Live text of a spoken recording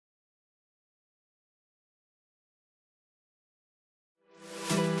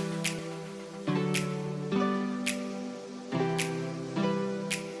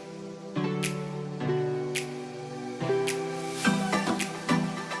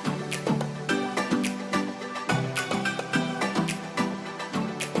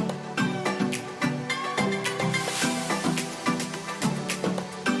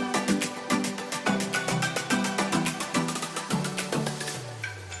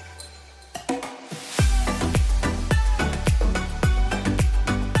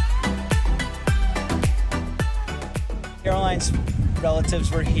parents,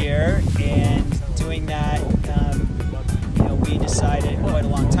 relatives were here, and doing that, we decided quite a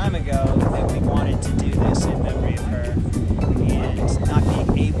long time ago that we wanted to do this in memory of her, and not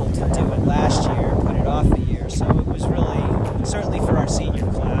being able to do it last year put it off a year. So it was really, certainly for our senior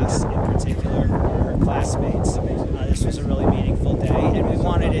class in particular, or her classmates, this was a really meaningful day, and we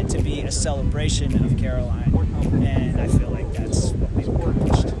wanted it to be a celebration of Caroline, and I feel like that's what we've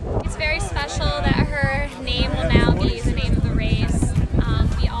accomplished. It's very special that her name will now be the name of the race.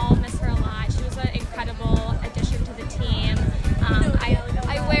 We all miss her a lot. She was an incredible addition to the team.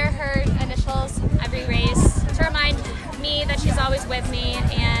 I wear her initials every race to remind me that she's always with me,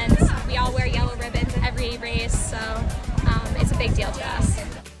 and we all wear yellow ribbons every race, so it's a big deal to us.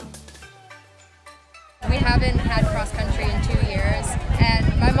 We haven't had cross country in 2 years, and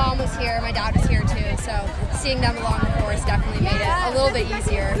my mom was here, my dad was here too, so seeing them along the course definitely made it a little bit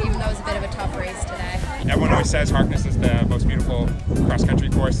easier, even though it was a bit of a tough race today. Everyone always says Harkness is the most beautiful cross country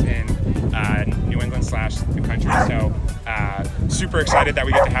course in New England / the country, so super excited that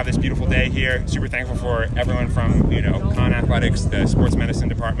we get to have this beautiful day here. Super thankful for everyone from Con Athletics, the sports medicine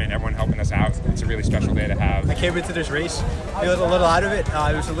department, everyone helping us out. It's a really special day to have. I came into this race feeling a little out of it.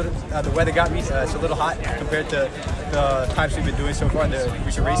 It was a little the weather got me. It's a little hot compared to the times we've been doing so far in the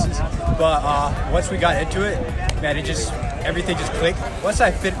recent races. But once we got into it, man, everything just clicked. Once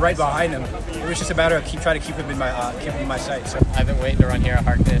I fit right behind him, it was just a matter of trying to keep him in my sight. So I've been waiting to run here at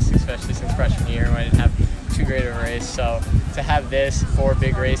Harkness, especially since freshman year when I didn't have too great of a race. So to have this, 4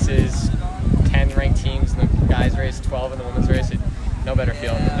 big races, 10 ranked teams in the guys race, 12 in the women's race, no better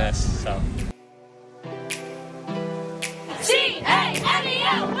feeling than this. So